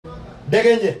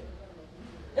Ndegenye.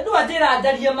 Ndu ajira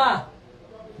ndarie ma.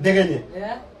 Ndegenye.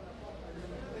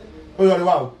 Oyo ari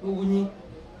wao. Mugunyi.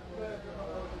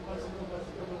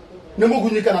 Ni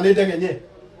mugunyi kana ni Ndegenye.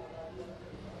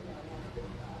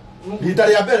 Rita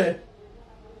rĩa mbere.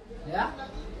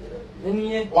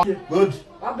 Nenie. Good.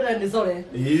 Wambere ni sore.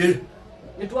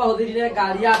 Ni twahũthĩrire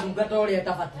ngari ya ndungata ũrĩa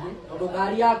ĩtabatie tondũ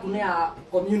ngari yaku nĩ ya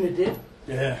community.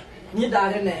 Niĩ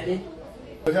ndarĩ nerĩ.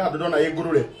 Andũ ndona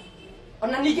ĩngũrũre.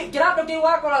 Ona ningĩ kĩratũ kĩu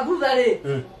wakora thutha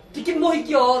rĩ. Tiki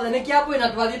mũhiki othe nĩ kĩambũĩ na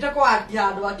twathiĩte kũhakia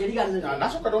andũ akĩriganĩra.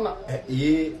 Nacoka ndona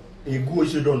nguo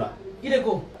icio ndona.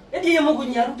 Irĩkũ? Ĩndiĩ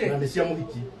mũgunyi arute. Na nĩ cia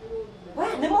mũhiki. We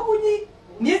nĩ mũgunyi.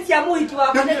 Niĩ cia mũhiki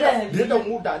wa kanitha. Ndĩrenda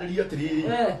mũndarĩrie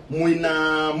atĩrĩrĩ. Mwĩna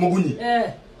mũgunyi.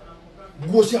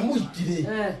 Nguo cia mũhiki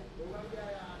rĩ.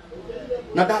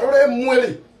 Na ndarore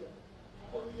mwĩrĩ.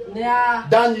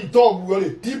 Ndanyita ũguo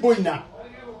rĩ. Ti mbũina.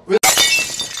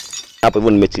 Hapo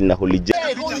hivyo nimechini na Holy J.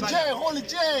 Holy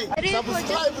J.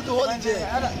 Subscribe to Holy J.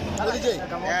 Holy J.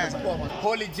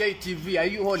 Holy J TV. Are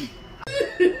you holy?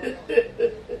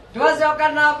 Tuwacoka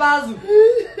na bazu.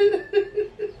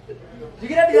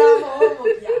 Tigire ndiramo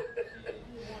homokia.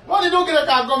 Wani ndũngĩre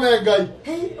kangome Ngai.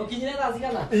 Ũkinyire thaa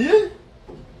cigana?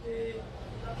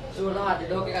 Sura wati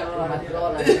ndoke karora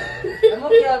matirona.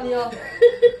 Emokionio.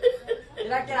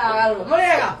 Irakira garo.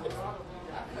 Murega.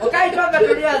 Okai twambe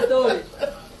tulia story.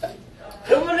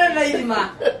 Tumune na irima.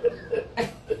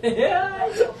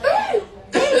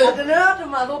 Atenera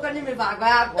tumathuka ni mibango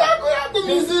yakwa. Yako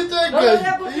mizite Ngai.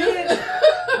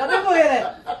 Natemugire.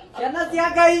 Ciana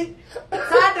cia Ngai.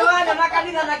 Sande wanya na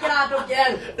kanitha na kĩratũ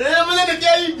kĩerũ. Mũthenya nĩ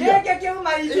kĩaingĩ. Gĩkĩ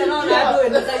kĩuma icio no na ndũĩ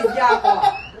nĩ saizi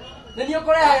yakwa. Nĩ niĩ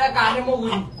ũkũrehera kana nĩ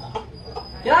mũgunyi.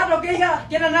 Kĩratũ kĩiga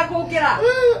kĩnene gũkĩra.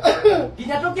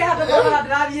 Nginya tũkĩhatũ kũgana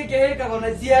ndĩrathiĩ kĩhĩkago na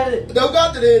ciarĩ. Ndauga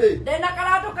atĩrĩrĩ. Ndĩna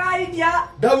karatũ ka India.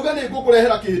 Ndauga nĩ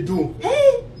ngũkũrehera kĩndũ.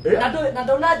 Na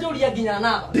ndona njũria nginya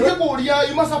namba. Ndikũria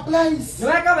yuma surprise.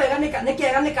 Nĩweka wega nĩ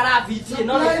kĩega nĩ karabitie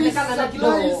no nĩ kanene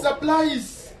kidogo.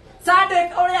 Surprise. Sande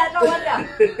ũrĩa etagwo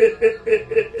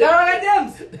Jaroga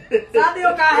James. Sande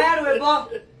ũkahe rwĩmbo.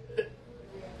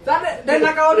 Sande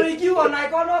ndĩna kaũndũ ingiuga na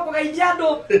ĩkorwo no kũgeithia andũ.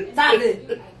 Sande.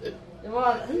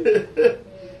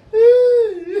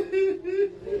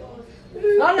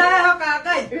 Nona ehoka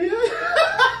Ngai.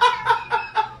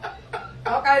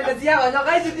 Okay, nĩcia gonyo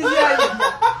Ngai citicia India.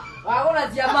 Wagũra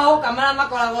cia mahũka marĩa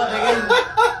makoragwo ndege-inĩ.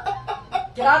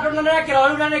 Kĩratũ nĩ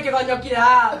kĩroru na nĩ kĩgonyo kire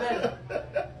haha mbere.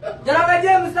 Jaroga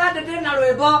James Sande ndĩna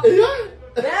rwĩmbo.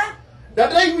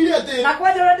 Ndĩraiguire atĩ. Na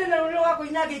kwenjera ndĩna rwĩmbo rwa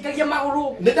kũina ngĩikagia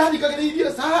magũrũ. Nĩ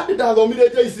ndathikagĩrĩirie Sande ndathomire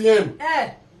JCM.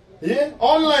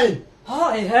 Online.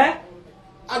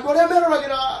 Andũ arĩa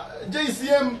meroragĩra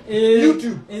JCM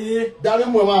YouTube. Ndarĩ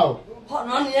ũmwe wao.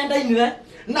 No nĩ ndainire.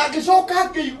 Na ngĩcoka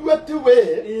ngĩigua atĩ we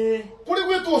kũrĩ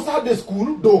gwĩtwo Sunday school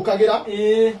ndũkagĩra.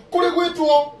 Kũrĩ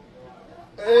gwĩtwo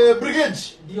brigade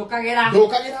ndiũkagĩra.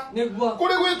 Nĩguo.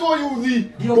 Kũrĩ gwĩtwo youth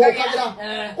ndũkagĩra.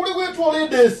 Kũrĩ gwĩtwo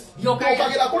ladies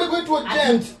ndũkagĩra. Kũrĩ gwĩtwo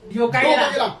gent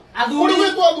ndũkagĩra. Kũrĩ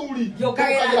gwĩtwo athuri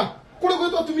ndũkagĩra. Kũrĩ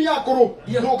gwĩtwo atumia akũrũ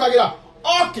ndũkagĩra.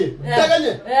 Okay,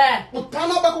 Ndegenye.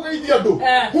 Ũtanamba kũgeithia andũ.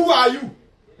 Who are you?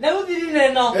 Nĩ uthiri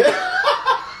ĩno.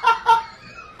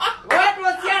 Wetwo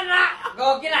ciana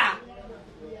ngokĩra.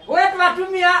 Wetwo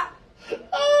atumia.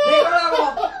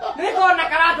 Nĩkoragwo na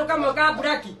karatũ kamwe ka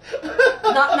buraki.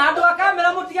 Na andũ a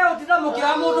kamera mũtige gũtinda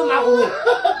mũkĩra mũndũ magũrũ.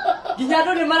 Nginya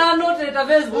andũ nĩ maranotĩte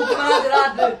Facebook maranjĩra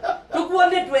atĩ tũkuo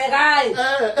nĩ twega-ĩ.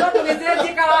 No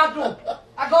tũgĩcenjie karatũ.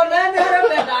 Akona nĩ harĩa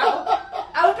mendaga.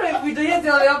 Auto indo icio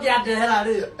ciothe ũngĩandehera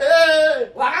rĩ.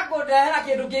 Waga kũndehera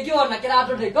kĩndũ kĩngĩ ona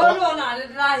kĩratũ rĩ. Korwo nĩ ona nĩ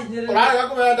ndĩrahinyĩrĩria. Ũraga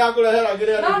kũmenya ndakũrehera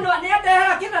kĩrĩa. No nĩ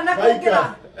andehera kĩnene kũngĩra.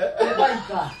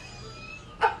 Baika.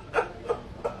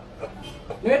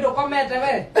 Nĩ ndũkomete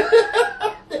we.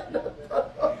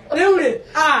 Rĩu rĩ.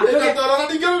 Tũgĩtwarana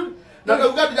ningĩ na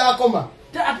ndauga ndirakoma.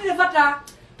 Atirĩ bata.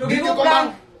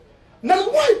 Tũgĩgũka. Na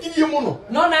nĩgwahikirie mũno.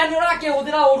 No na nĩ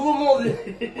ũrakĩhũthĩra ũru ũmũthĩ.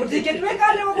 Ũtingĩtuĩka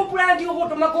nĩ ũgũpũrangi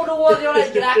ũgũtũma kũndũ guothe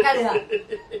ũraingĩra akarĩha.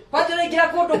 Kwanjĩ ũraingĩra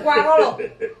kũndũ kwa goro.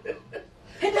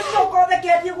 Hĩndĩ ĩyo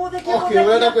ũkotheketie gũthekia. Okay,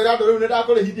 wenda kwĩra andũ rĩu nĩ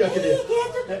ndakũrĩhithia kĩrĩa.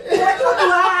 Wetwo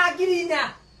haha ngiri inya.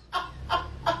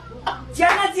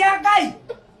 Ciana cia Ngai.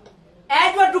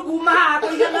 Etwo tukuma haha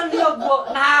kũiganania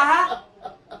ũguo na haha.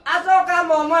 Acoka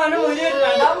momoyo nĩ mũirĩtu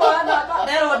na ndamwana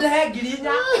nderwo ndehe ngiri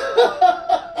inya.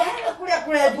 Kũrĩa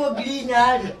kũrengwo ngiri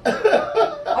inya rĩ.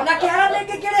 Ona kĩhara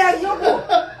nĩngĩ kĩrĩhagio ũguo.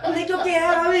 Nĩkĩo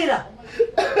kĩhera wĩra.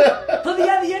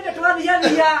 Tũthiathiĩte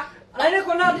twathiathia. Na nĩ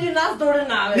kuona ndirĩ na story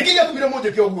nawe. Nĩkĩ gĩatũmire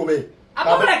mũnjĩke ũguo we?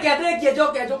 Apabula kiatekia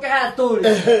joke ha story.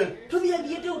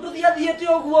 Tuthiathiete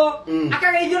uguo.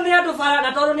 Akageithio ni andu bara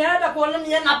na tondu ni arenda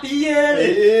kuonania na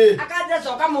PA. Akaja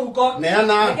coka muhuko.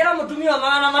 Nekera mutumia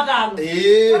magana matano.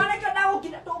 Areka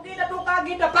ndagukira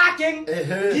tukagita parking.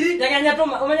 Kiri Ndegenye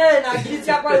umenye na kiri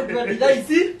ciakwa ndwa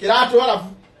ici. Kiratu alafu.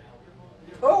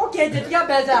 Ukienjetia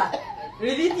mbeca.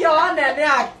 Rithiti wa nene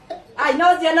yake. Ai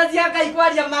no ciana ciaka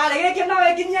ikwaria mare giki no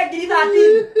wekinyia ngiri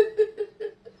 13.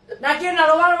 Na kina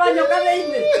rwaro wanyoka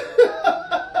thĩinĩ.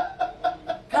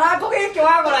 Karangu gĩkĩ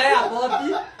wagũra airport.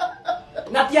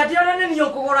 Na ti atĩ ona nĩ niĩ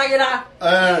ũkũgũragĩra.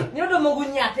 Nĩ ũndũ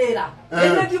mũgunyi atĩra.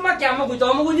 Nĩ kiuma kĩa mũgunyi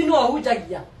tondũ mũgunyi nĩwe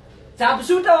ũhunjagia.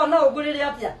 Sharpshooter ona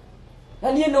ũgũrĩre atĩa.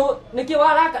 Na niĩ nĩkĩ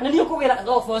waraka nĩ niĩ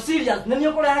ũkũgĩra for serious nĩ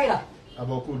niĩ ũkũrehagĩra.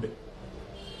 Abokude.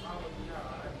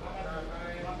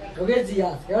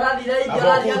 Ogezia. Yorathire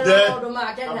ingĩrathia maũndũ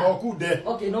ma Kenya. Abokude.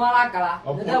 Okay, no arakara.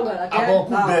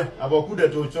 Abokude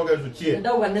tucoke tuchie.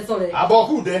 Ndauga nĩ sorry.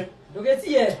 Abokude.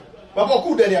 Ndũgĩcie.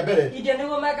 Abokude rĩa mbere. Idia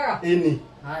nĩguo mekaga. Ini.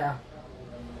 Haya.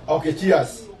 Okay,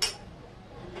 cheers.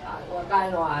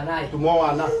 Wakae no anai.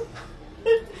 Tumoana.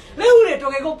 Rĩu rĩ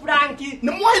tũgĩgũ prank.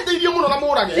 Nĩ mwahĩtĩirie mũno na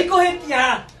mũrage.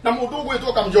 Sikũhĩtia. Na mũndũ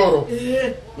ũgwĩtwo Kamjoro.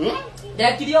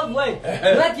 Ndekire ũguo ĩ.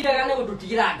 Nĩwekiraga nĩ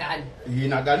gũtũtigĩra ngari.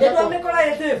 Na ngari yako. Nĩ kora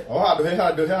ĩtĩ.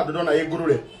 Handũ ndona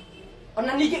ĩngũrũre.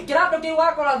 Ona ningĩ kĩratũ kĩu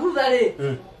wakora thutha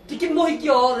rĩ. Tiki mũhiki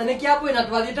othe nĩ kĩambũĩ na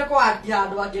twathiĩte kũhakia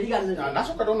handũ akĩriganĩra.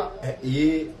 Nacoka ndona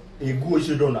nguo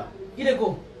icio ndona.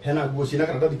 Irĩkũ? Hena nguo ciĩna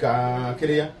karatathi ka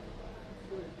kĩrĩa.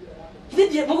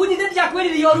 Mũgunyi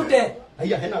ndĩakwĩrire ũrute.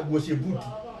 Haiya hena nguo ciĩ buti.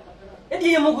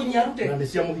 Ĩndie mũgunyi arute. Na nĩ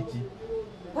cia mũhiki.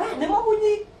 We nĩ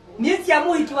mũgunyi. Niĩ cia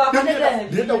mũhiki wa kanene.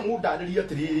 Ndĩrenda mũndarĩrie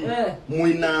atĩrĩrĩ.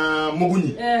 Mwĩna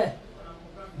mũgunyi.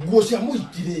 Nguo cia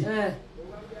mũhiki rĩ.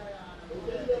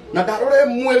 Na ndarore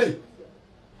mwĩrĩ.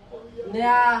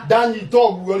 Nĩa. Ndanyita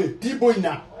ũguo rĩ.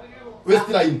 Timboina.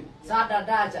 Westline. Sada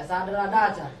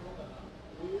dacha.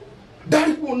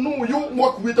 Ndari kuona ũyũ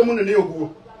mwakuĩte mũnene ũguo.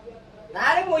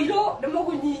 Narĩ mũirũ nĩ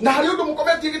mũgunyi. Na harĩ ũndũ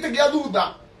mũkometie gĩtĩ gĩa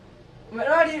thutha.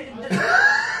 Merori.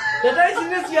 Ndeto ici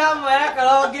nĩ cia moya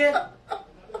karonge.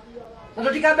 Na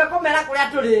tũtikambe kũmera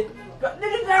kũrĩa tũrĩ. Nĩ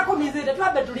ndĩrakũmithĩte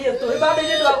twambe tũrie tũrĩ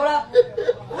bado-inĩ twagũra.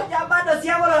 Aja bado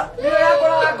ciagũra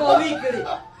nĩũragũra ngo wiki rĩ.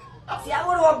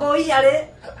 Ciagũrwo ngo iarĩ.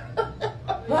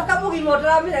 Mwaka mũgima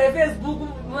ũtaramenya Facebook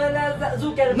mwena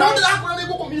Zuckerberg. Na ndĩrakũra nĩ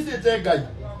ngũkũmicĩte Ngai.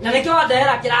 Na nĩkĩo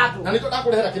wandehera kĩratũ. Na nĩkĩo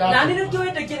ndakũrehera kĩratũ. Na nĩ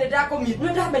nĩkĩwĩtĩkire ndakũmithia.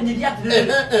 Nĩ ndamenyirie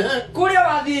atĩrĩrĩ. Kũrĩa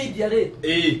wathiĩ India rĩ.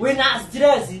 Wĩna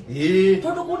stress.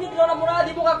 Tondũ kũu nĩndĩrona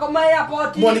mũrathiĩ mũgakoma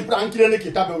airport. Mwani prankire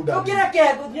nĩkĩ tambe ũnda.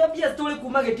 Ũkĩreke gũthiĩ story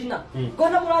kuma gĩtina.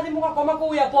 Kona mũrathiĩ mũgakoma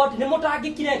kũu airport nĩ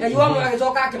mũtangĩkire Ngai wa mwega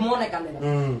agĩcoka akĩmonekanĩra.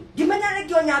 Ngĩmenya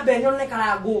nĩkĩo nyambe nyone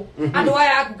Karangu. Andũ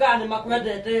aya aku kana nĩ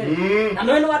makwendete. Na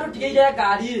nĩwe nĩwatũtigĩire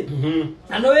ngari rĩ.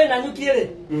 Na nĩwe na nyuki rĩ.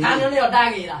 Kana nĩyo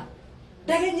ndagĩra.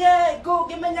 Ndegenye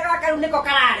ngĩmenyaga kau nĩko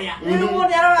kararĩa. Rĩu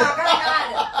mũndũ aroraga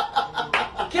kararĩa.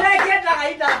 Kĩrĩa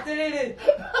kĩendaga ita atĩrĩrĩ.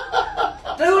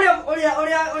 Rĩu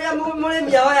ũrĩa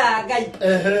mũrĩmi oya Ngai.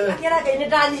 Akĩra Ngai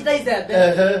nĩndanyita icembe.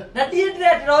 Na ndirĩ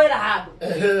ndĩretĩra wĩra handũ.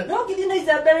 No ngĩthiĩ na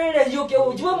icembe rĩrĩ hiũke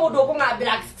njue mũndũ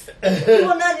ũkũng'ambĩra.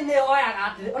 Rĩu nani nĩhoyaga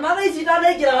atĩrĩ. Ona thaa ici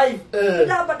ndanaingĩra live.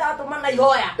 Ndamba ndatũma na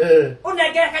ihoya.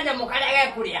 Ũnengere kanyamũ karĩa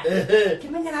gekũrĩa.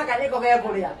 Kĩmenyaga aka nĩko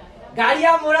gekũrĩa. Ngari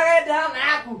ya mũrage ndana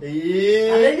yaku.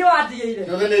 Nĩ watigĩire.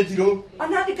 Yothe nĩ njirũ.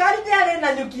 Ona thikari ndĩarĩ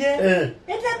na nyukie.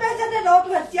 Ĩte mbeca ndenda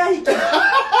ũtũhe cia hiki.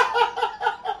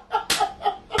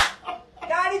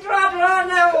 Ngari tũratũra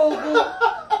nayo gũkũ.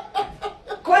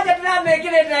 Kwanja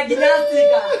tũramĩkĩrĩte nginya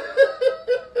sticker.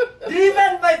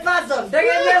 Driven by person.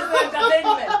 Ndegenye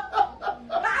entertainment.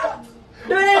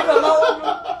 Ndĩrĩtwo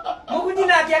maũndũ. Mũgunyi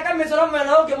nake akamĩcora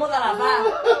mwena ũngĩ mũtharaba.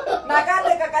 Na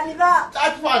akandĩka kanitha.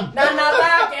 Na namba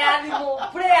yake ya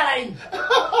thimũ. Prayer line.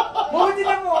 Mũgunyi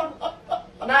nĩ mũndũ.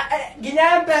 Na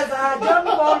nginya M-Pesa John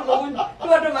Paul Mũgunyi.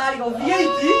 Rĩu andũ marigwo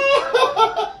VAT.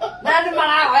 Na andũ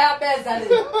marahoya mbeca rĩ.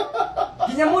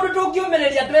 Nginya mũndũ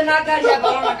tũngĩũmĩrĩria twĩna ngari ya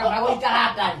korona kana gũikara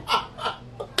hatari.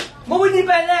 Mũgunyi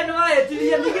mbere nĩ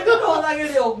wahĩtirie ningĩ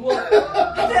ndũhũthagĩre ũguo.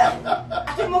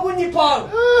 Atĩ Mũgunyi Paul.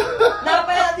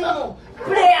 Namba ya thimũ.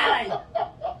 Prayer line.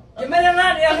 Kĩmenya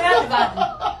nani nĩ advert.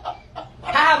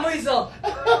 Haha mũico.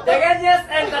 Ndegenye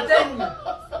entertainment.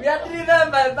 We are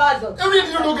driven by person. Rĩu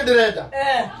nĩ ũndũ ũngĩ ndĩrenda.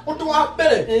 Ũndũ wa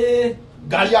mbere.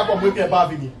 Ngari yakwa mwĩkĩre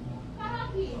bathini.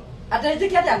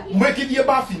 Atĩrĩkĩ atĩa? Mwĩkithie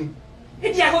bathini.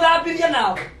 Ĩtiagũthambithia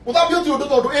nao. Ũthambio ti ũndũ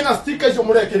tondũ ĩna sticker icio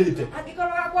mũrekĩrĩte.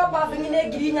 Angĩkorwo gakwa bathini nĩ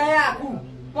ngiri inya yaku.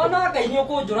 Mwana Ngai nĩ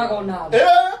ũkũnjũraga o nawe.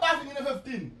 Bathini nĩ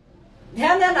 15.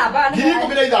 Heana namba nĩ. Ngiri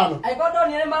 15. Angĩkorwo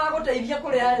ndonire maragũteithia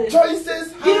kũrĩa rĩ. Choices.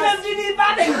 Ngiri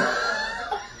bathini.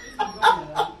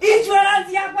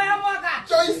 Insurance yakwa ya mwaka.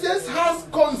 Choices has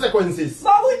consequences.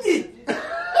 Mũgunyi.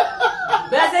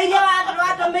 iria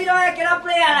watũmĩirwo wekĩra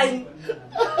prayer line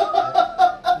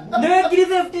nĩ ngiri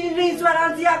 15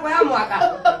 insurance yakwa ya mwaka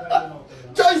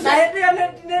Choices. na hĩndĩ ĩyo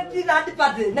nĩ third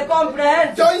party nĩ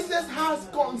comprehensive Choices has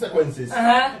consequences.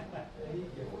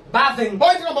 bathing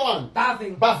Point number 1.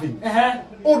 bathing Bathing.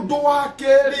 Undu wa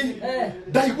keri.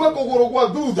 Ndaigua kuguru gwa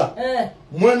thutha.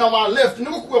 Mwena wa left ni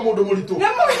gukua mundu muritu.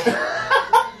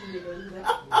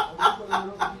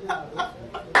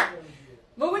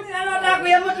 Mugunyira no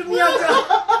ndakuya mutumia ũcio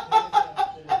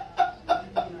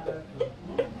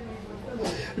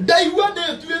Ndaigua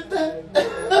ndetuite.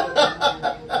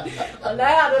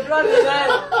 Olaya ndo twathiĩ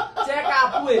check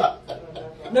up we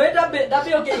nĩ ndabe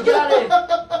ũkĩingĩra rĩ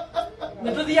nĩ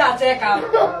tũthiaga check up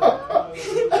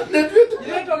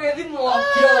ithuĩ tũgĩthimwo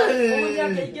kĩo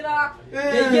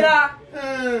akĩingĩra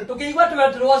tũkĩigua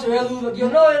tweterwo ũcio wĩ thutha kĩo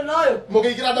noyũ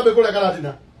Mũkĩingĩra ndabe kũrĩa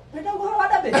karatina. nĩ ndaugua wa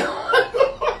ndabe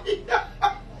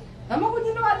na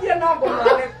mũgunyi nĩ wathire na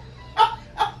ngũmare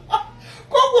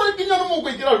Koguo nginya nĩ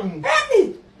mũkũingĩra rumu.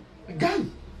 Ngai.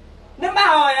 nĩ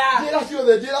mahoya Njĩra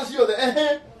ciothe.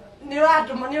 nĩ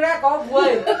ũratũma nĩ ũreka ũguo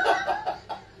ĩ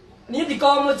niĩ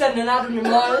ndikorwo mũcene na andũ nĩ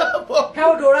moĩ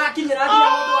kaũndũ ũrakinyĩra nginya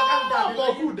mũndũ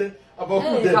akaruta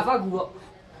Abokunde. kabaguo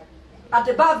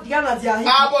atĩ bathigana cia hihi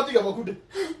Abotiga abokunde.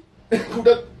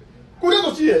 Kunde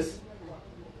to CS.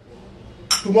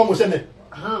 Tuma mũcene.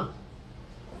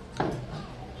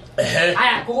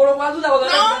 aya kũgũrũ gwa thutha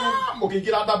gũthondeka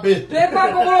Mũkĩingĩra ndabe. twĩkwa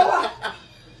kũgũrũ gwa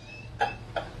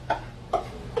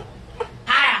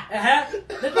aya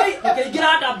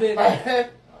nĩtũkĩingĩra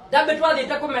ndabe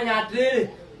twathiĩte kũmenya atĩrĩrĩ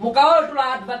mũkawa ũyũ tũra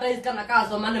advertise kana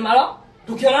customer nĩ maro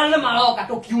tũkĩona nĩ maroka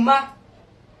tũkiuma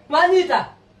mwanyita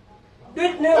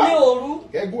nĩ ũru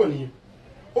Kenguonie.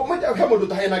 Ũmũnja ka mũndũ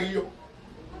tahenagio.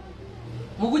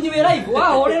 mũgunyi wĩ raibu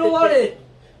wahũrĩrwo rĩ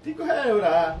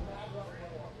Tikũheũra.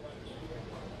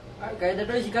 kaenda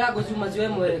twĩcikara gũcuma cio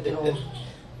ĩmwe kĩroko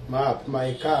Map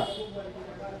my car.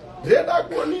 Ndĩrenda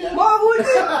kuonia. mũgunyi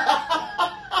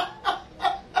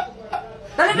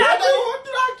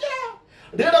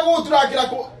Ndĩrenda gũgũturakĩra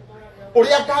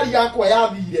ũrĩa ngari yakwa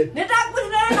yathire. nĩ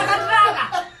ndakuire na gatiraga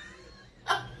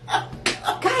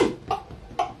kai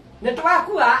nĩ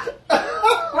twakua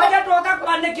kwaja twoka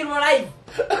kwanĩkĩrwo live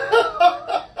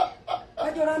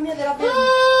kwaja ũramĩethera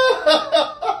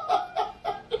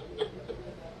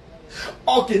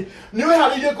Okay, nĩ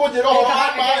wĩharĩirie kũnjĩra ũhoro wa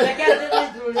maĩ.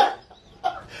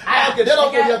 Okay, ndĩrenda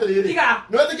gũkũria atĩrĩrĩ.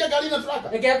 Nĩ wetĩkia ngari na turaka?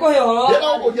 reke kũhe ũhoro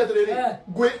Ndĩrenda gũkũria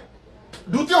atĩrĩrĩ.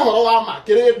 Ndute ũhoro wa ma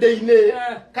kĩrĩndĩ-inĩ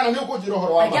kana nĩ ũkũnjĩra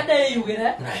ũhoro wa ma? reke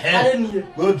ndĩyugĩre harĩ niĩ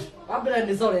Good. wambere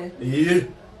nĩ core Ĩĩ.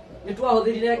 nĩ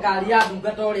twahũthĩrire ngari ya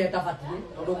ndungata ũrĩa ĩtabatiĩ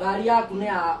tondũ ngari yaku nĩ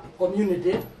ya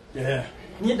community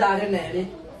niĩ ndarĩ nerĩ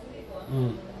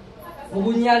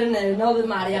mũgunyi arĩ nerĩ na othe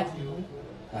marĩ akiu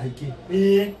Ahiki.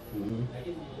 ĩĩ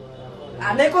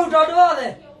nĩ kũruta ũndũ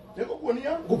wothe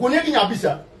Ngũkuonia nginya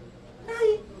mbica.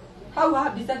 hau ha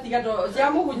mbica tiga cia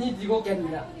mũgunyi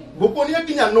tigũkenira Ngũkuonia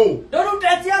nginya nũ. ndũrute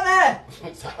ciothe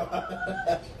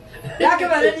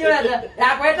yakĩmere nĩ ũrenda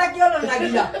yakwa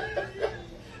ĩtakĩonanagia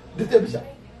Ndute mbica.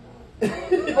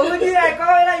 mũgunyi eko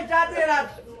wĩra itatĩra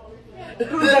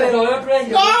turuta wĩra ũrĩa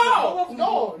tũrehire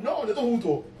No, nĩ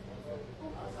tũhutwo.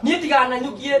 niĩ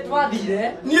tigananyukie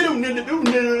twathire Niĩ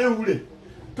rĩu rĩ.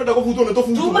 Twenda gũbutwo nĩ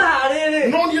tũbutwo. tuma harĩrĩ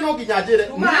No niĩ no nginya njĩre.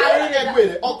 Tuma harĩrĩ.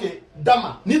 Ngwĩre, okay,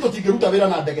 ndama. Niĩ tũtingĩruta wĩra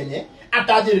na Ndegenye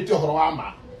atanjĩrĩte ũhoro wa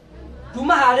ma.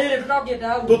 tuma harĩrĩ tũtokĩte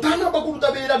hau Tũtanamba kũruta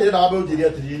wĩra ndĩrenda wambe ũnjĩre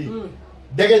atĩrĩrĩ.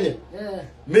 Ndegenye.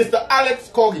 Mr.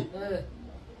 Alex Kogi.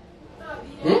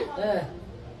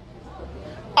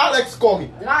 Alex Kogi.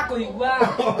 ndĩrakũigua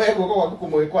Guoko gwaku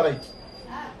kũmwe kwa right.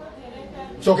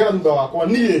 Cokera thutha wakwa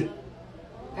niĩ.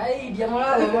 kaindia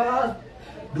mũragoma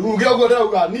Nduge ũguo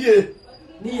ndĩrauga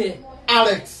niĩ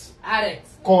Alex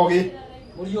Kogi.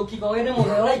 mũriũki kogi nĩ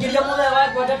mũthee ũraingĩria mũthee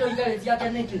wakwa ndeto ikarĩtia ake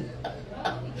nĩkĩ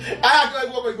Aya tũe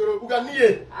guoko igũrũ uga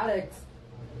niĩ Alex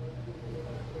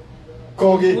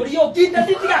Kogi. mũriũki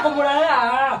ndatiga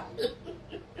kũmũrehera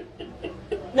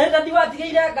nenda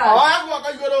ndiwatigĩire ngari Aya guoko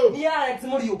igũrũ. niĩ Alex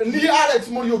mũriũki Niĩ Alex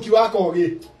Mũriũki wa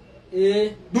Kogi. ĩĩ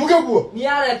Nduge ũguo. niĩ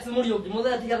Alex mũriũki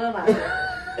mũthee tigana nawe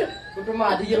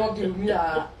gũtũma ndigĩrwo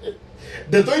ngĩrumia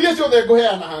Ndeto iria ciothe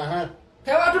ngũheana haha.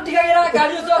 kewa tũtigagĩra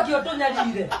ngari ũcoki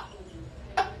ũtũnyarire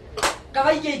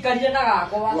kaba ingĩikarire na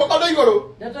gakwa Guoko na igũrũ.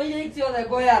 ndeto iria ciothe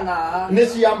ngũheana Nĩ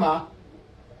cia ma.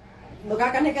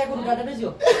 gaka nĩ kekũruta ndeto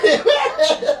icio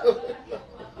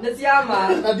nĩ cia ma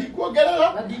Na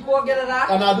ndikuongerera. na ndikuongerera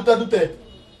Kana ndute.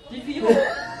 tibiũ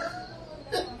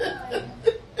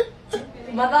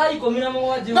mathaa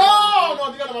 17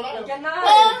 No, tigana mathaa.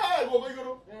 Kenaĩ. Guoko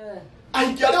igũrũ.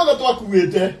 Aikia arĩa othe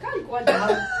twakuĩte. kari kwanja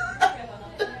hau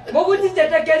Mũgunyi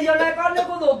njetekerio na ko nĩ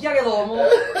gũthũkia gĩthomo.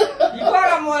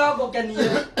 Ikwaga moyo ngũkenie.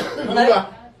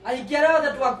 Aikia othe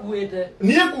twakuĩte.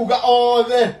 Niĩ kuga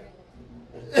othe.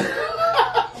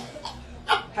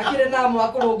 Hakire na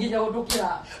mwakũrũ nginya gũtũkĩra.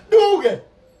 Nduge.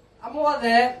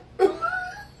 Amothe.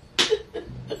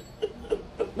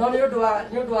 No nĩ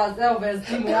ũndũ wa self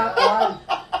esteem yakwa.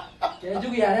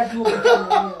 Kenjugi arĩa tuũgĩte.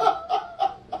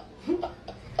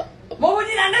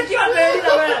 Mũgunyi na nĩkĩo na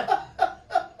we.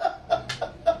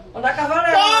 Ona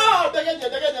kabare.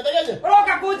 Ndegenye.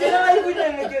 Roka kũnjĩra ibuine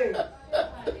nĩkĩ.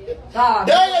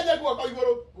 Ndegenye guoko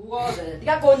igũrũ. Ugothe.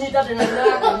 Tiga kũnyita tena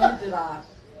nĩra kũnyitĩra.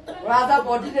 Ura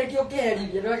support nĩkĩo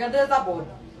kĩherithie. Ndweke ndĩ support.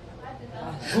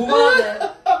 Ugothe.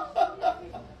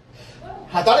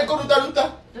 Hatarĩ kũruta.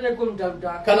 Ndĩrĩ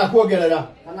kũruta. Kana kuongerera.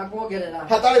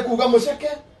 Hatarĩ kuga mũceke.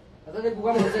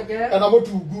 Kana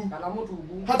mũtungu.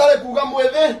 Hatarĩ kuga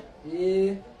mwĩthĩ.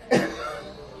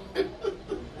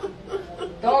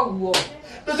 Toguo.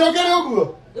 Ndũcokere ũguo.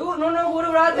 Rĩu no guo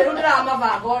ũrathiĩ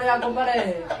ndĩramabanga ũrĩa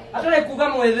ngũmarehe. Hatarĩ kuga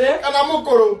mwĩthĩ. Kana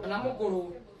mũkũrũ.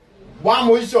 Wa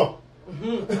mũico.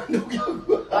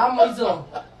 Wa mũico.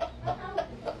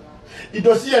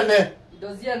 Indo ciene.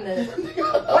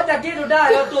 Wacha kĩndũ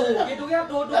ndayo tũhũ. Kĩndũ gĩa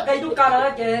tũhũ kaidũkana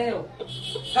reke heo.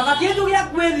 Kaba kĩndũ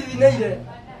gĩa kwĩthithinĩire.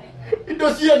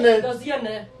 Indo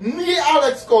ciene. Ni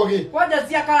Alex Kogi. Kwanja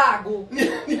cia Karangu.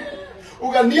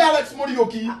 Uga ni Alex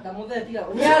Mũriũki. Ndamuthetiga.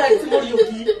 Ni Alex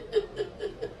Mũriũki.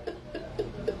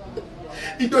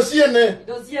 Indo ciene.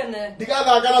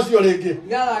 Ndigathaka nacio rĩngĩ.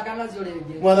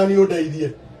 Mwathani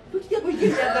ũndeithie. Tutige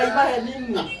kũingĩria Ngai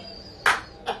maheni-inĩ.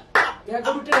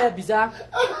 Ngũrutĩre mbica.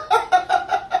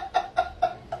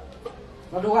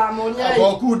 Na ndũgamonie.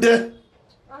 Agokunde.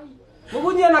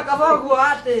 Mũgunyi na kaba guo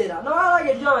atĩra. No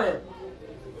aragĩrio we.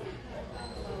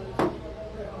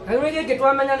 Kairũ gĩkĩ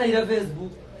twamenyanĩire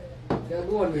Facebook.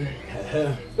 Ngũone.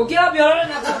 Ũkĩambia ũrore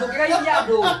na kũndũ kĩgaithia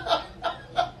andũ.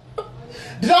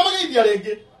 Ndĩramũgeithia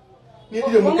rĩngĩ. Niĩ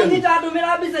ndirĩ mũkenu. Mũgunyi ta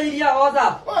ndũmĩra mbica iria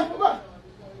WhatsApp.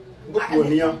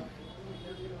 Ngũkuonia.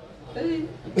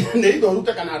 Nĩ indo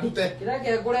rute kana ndute.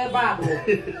 Kĩreke ngũre bado.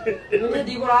 Niĩ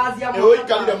ndigũracia mũno.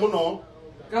 Ũikarire mũno.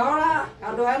 Kahora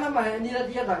andũ hena maheni iria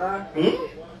ndiendaga.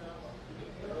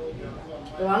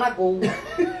 Twana kũu.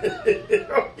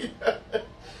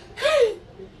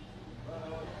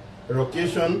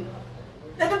 Location.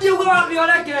 Eka ndiuga wapi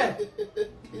oreke.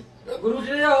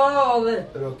 Ngũrutĩre othe.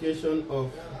 Location of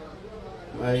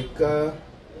my car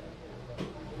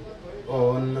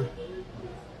on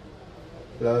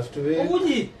last week.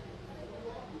 Mũgunyi.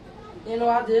 Ĩno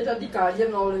anjĩta ndikarie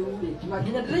no rĩu rĩ. Na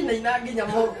nginya ndĩrainaina nginya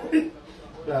mũndũ.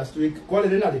 Last week. Kwali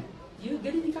rĩ narĩ?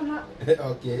 Ngĩririkana.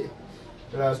 Okay.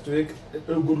 Last week.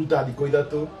 Rĩu ngũruta thikũ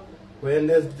ithatũ.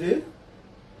 Wednesday.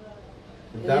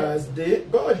 Thursday.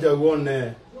 Ngoja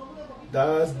uone.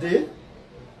 Thursday.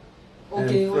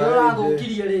 Okay, ũrĩa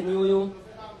ũrathũkirie rĩ nĩ ũyũ.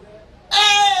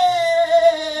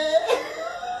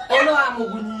 Ũyũ wa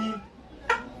Mũgunyi.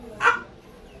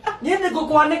 Niĩ nĩ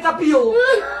ngũkwanĩka biũ.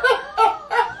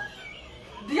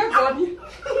 Ndiakoni.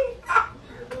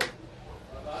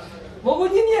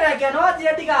 Mũgunyi niĩ reke no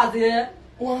anjĩre ndigathĩe.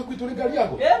 Wakwitũrĩ ngari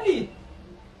yako? Ĩni.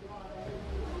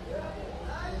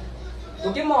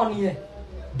 Ndũkĩmonie.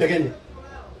 Ndegenye.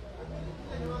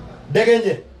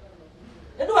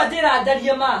 Ĩndũ anjĩra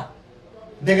njarie ma.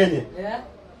 Ndegenye.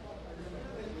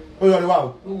 Ũyũ arĩ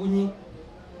wau? Mũgunyi.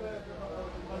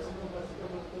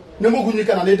 Nĩ Mũgunyi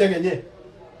kana nĩ Ndegenye?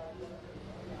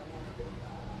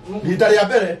 Rita rĩa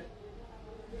mbere?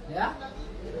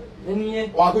 Nĩ niĩ.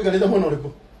 Wakũikarĩte mwena ũrĩkũ?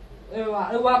 Rĩu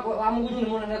wa Mũgunyi nĩ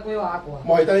mũnene kwĩ wakwa.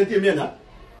 Mũhaitanĩtie mĩena?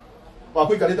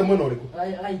 Wakũikarĩte mwena ũrĩkũ?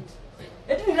 Right.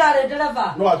 Ĩti nĩ ndarĩ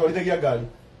ndereba. No watwarithagia ngari?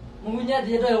 Mũgunyi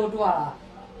athiĩ ndoe gũtwara.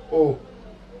 Ũ.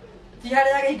 Ti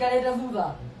harĩa gĩikarĩte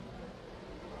thutha.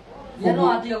 Ye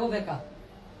no atiga gũtheka.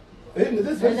 Nĩ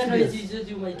this very serious. Ici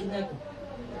ciuma ikinyaku.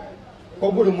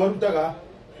 Koguo nĩ mwarutaga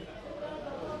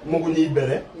Mũgunyi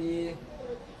mbere?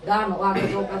 Ndanoga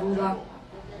gũcoka thutha.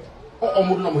 O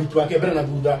mũndũ na mũhiki wake mbere na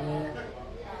thutha.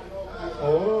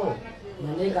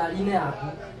 Na nĩ ngari-inĩ yaku.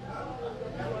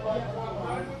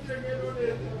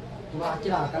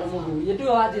 Tũgakĩrakara mũthuri. Ĩ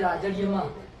tiwe wanjĩra njarie ma.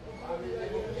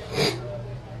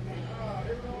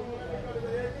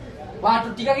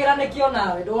 Watũtigagĩra nĩkĩo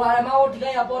nawe. Ndũrarema gũtiga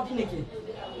airport nĩkĩ?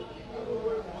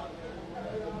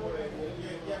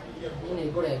 Niĩ nĩ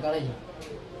ngũrenga rĩu.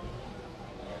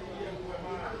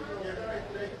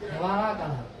 Nĩ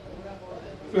warakana?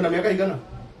 Wĩna mĩaka igana?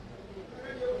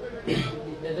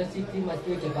 Ndete sitima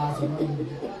tuĩke basi.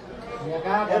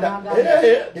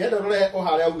 Ndĩrenda rũre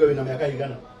ũharĩa uge wĩna mĩaka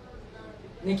igana.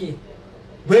 Nĩkĩ?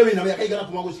 We wĩna mĩaka igana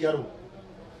kuma gũciarwo?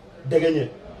 Ndegenye.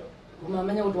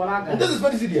 Kumamenya utwara ngari. And this is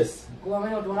very serious.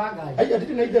 Kumamenya utwara ngari. Aya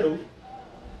nditi na idero.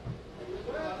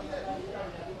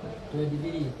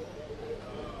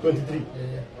 23.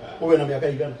 Uwe na miaka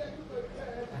igana?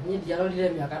 Ni diarorire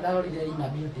miaka darorire ina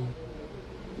beauty.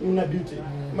 Una beauty.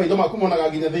 Maitho maku monaga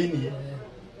nginya thiini.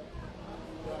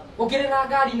 Ukire na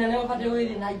ngari nene ubate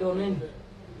wiri na indo nini.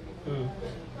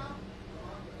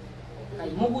 Kai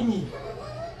mugunyi.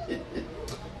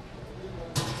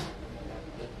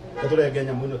 Katurenge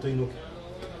nyamu ino tuinuke.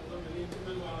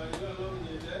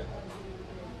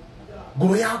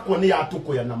 Ngoro yakwa ni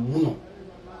yatukoyana muno.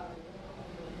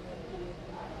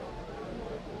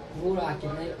 Ngura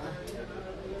akine.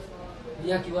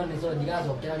 Yake wane so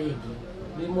ndigazokera ringi.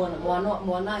 Ni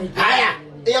mwana hiti. Haya,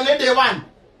 iyo ni day 1.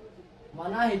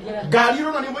 Mwana hiti. Ngari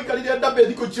rona ni muikarire ndabe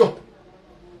thiko cio.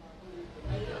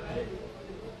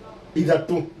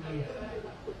 Ithatu.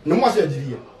 Nĩ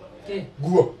mwacenjirie. Ke.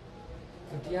 Nguo.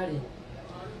 Kutiari.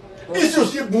 Icio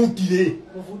cie buti rĩ.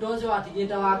 Mufuto ucio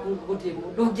watigite waku gutie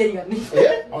mundu ngeigani.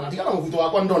 Ona tigana mufuto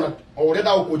wakwa ndona o ũrĩa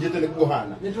ndagũkũnjĩte nĩguo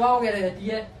hana. Nĩ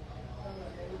twaũgeretie.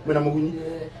 Mwena mũgunyi.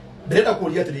 Ndĩrenda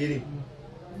kũũria atĩrĩrĩ.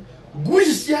 Nguo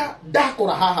ici cia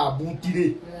ndakora haha buti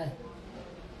rĩ.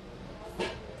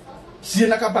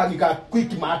 Ciĩna kabagi ka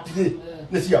quick mart rĩ.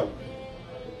 Nĩ ciao.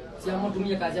 Cia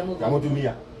mutumia ka cia Ya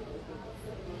mutumia.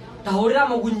 Tahurira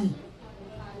mugunyi.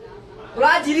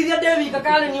 Urajiririe David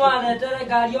kakale ni wanetere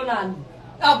ngari onani.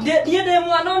 Ndiye ndĩ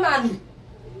mwana onani.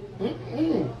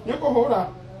 Nĩ kũhũra.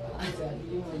 Acha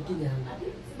ndiye mwikinya.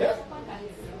 Eh?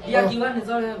 Dia kiwane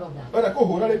zole baba. Wenda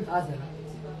kũhũra rĩ. Acha.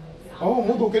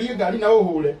 Mũndũ ũkĩrie ngari na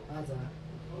ũhũre. Acha.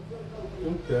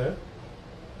 Okay.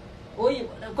 Oi,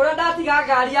 kũrĩa ndatiga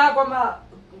ngari yakwa ma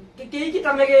kĩiki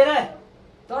ta mĩgĩre.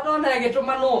 Tondũ ona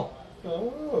gĩtũmanwo.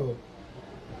 Oh.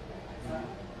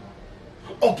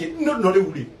 Okay, no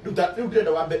rĩu rĩ. Rĩu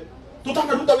ndĩrenda wambe.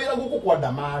 Tũtanaruta wĩra gũkũ kwa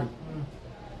ndamari.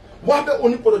 Wambe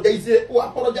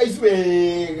apologize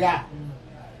wega.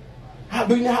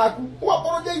 Handũ-inĩ haku,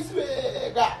 apologize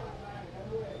wega.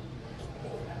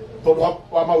 Tondũ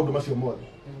wa maũndũ macio mothe.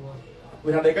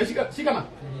 Wĩna ndagĩka cigana?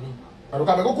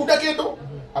 Ndũkambe gũkunda kĩndũ.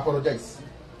 Apologize.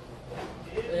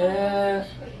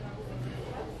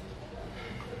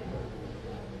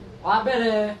 Wa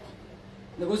mbere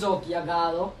nĩ gũcokia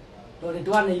ngatho tondũ nĩ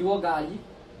twanĩirwo ngari.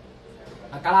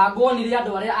 Na Karangu nĩ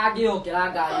andũ arĩa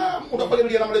angĩhokera ngari. Mũndũ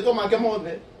akũrĩrĩria na marĩtwa make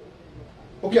mothe.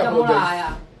 Muraya.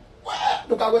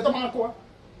 Ndũkagweta makwa.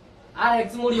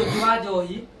 Alex Múhiki wa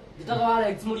Njohi. Njĩtagwo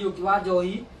Alex Múhiki wa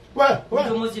Njohi.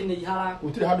 Ndũ mũciĩ nĩ ihara.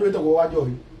 Gũtirĩ handũ wĩtagwo wa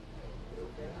Njohi.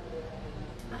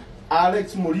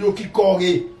 Alex Múhiki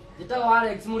Kogi. Njĩtagwo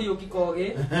Alex Múhiki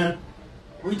Kogi.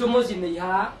 Gwitũ mũciĩ nĩ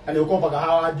ihara. Na nĩ ũkombaga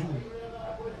hawa juu.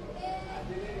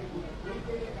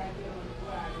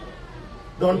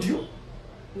 Don't you?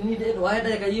 Ni ndwahenda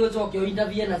reka iyo cokio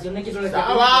interview nacio nĩ kĩndũ reka.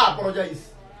 Sawa, apologize.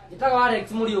 Njĩtagwo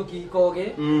Alex Múhiki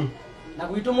Kogi. Na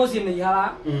gwitũ mũciĩ nĩ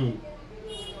ihara.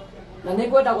 Na nĩ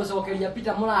ngwenda gũcokeria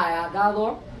Peter Muraya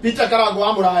ngatho. Peter Karangu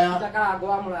wa Muraya. Peter Karangu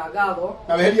wa Muraya ngatho.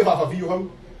 Na weherie baba biũ hau.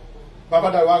 Baba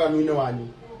ndarĩ waganu-inĩ wanyu.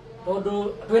 Tondũ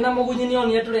twĩna mũgunyi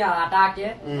nĩonire tũrĩ arata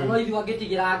ake. Na no ithuĩ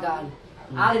angĩtigĩra ngari.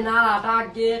 Arĩ na arata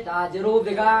angĩ ta Njerũ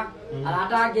Thĩga.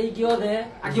 Arata angĩ aingĩ othe.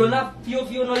 Akĩona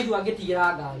biũ no ithuĩ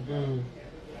angĩtigĩra ngari.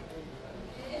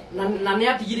 Na nĩ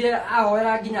atigire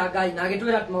ahoera nginya Ngai na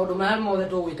agĩtwĩra maũndũ maya mothe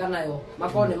tũgwĩka nayo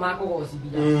makorwo nĩ ma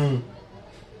kũgocithia.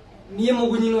 Niĩ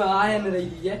mũgunyi nĩwe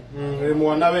wahenereirie. Wĩ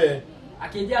mwana we.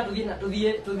 Akĩnjĩra tũthiĩ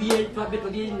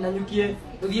nanyukie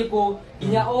tũthiĩ kũ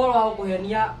nginya ũhoro wa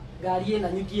gũkũhenia ngari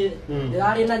ĩnanyukie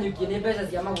ndĩrarĩ nanyukie nĩ mbeca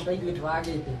cia maguta ithuĩ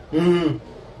tũragĩte.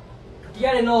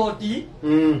 Tũtiarĩ na ũhoti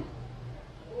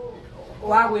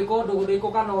wa gwĩka ũndũ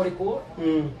ũrĩkũ kana ũrĩkũ.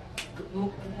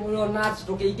 Mũrona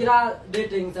tũkĩingĩra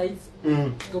dating sites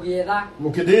tũgĩetha.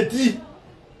 Mũkĩdate?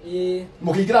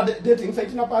 Mũkĩingĩra dating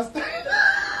site na past?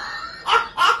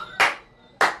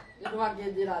 Nĩndũ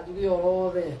akĩnjĩra njuge ũhoro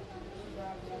wothe.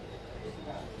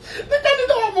 Nĩ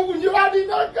kanitha wa mũgunyi wa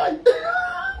Ngai.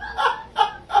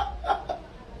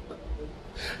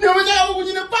 Nĩ ũmenyaga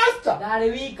mũgunyi nĩ pastor?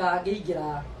 Ndarĩ wika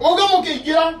ngĩingĩra. Ũga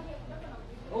mũkĩingĩra?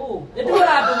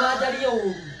 Nĩndĩrora andũ manjarie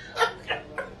ũru.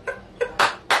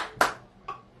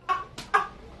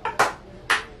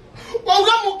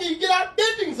 Ũga mũkĩingĩra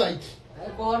dating site?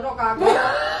 Kũhonoka ngoro.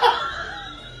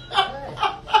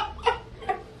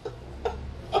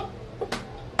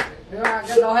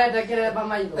 Nĩwahete kĩremba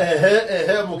maitho.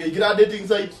 Mũkĩingĩra dating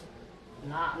site?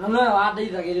 Na nowe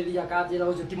wandeithagĩrĩria akanjĩra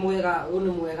ũcio ti mwega, ũyũ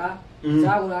nĩ mwega.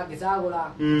 Ngĩcagũra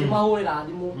ngĩmahũrĩra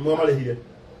thimũ. Mwamarĩhire?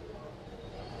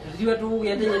 Ithuĩ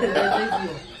tũgũgĩete icio.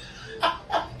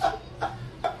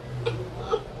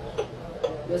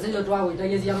 Mbeca icio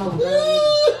twagwĩtagia cia maguta.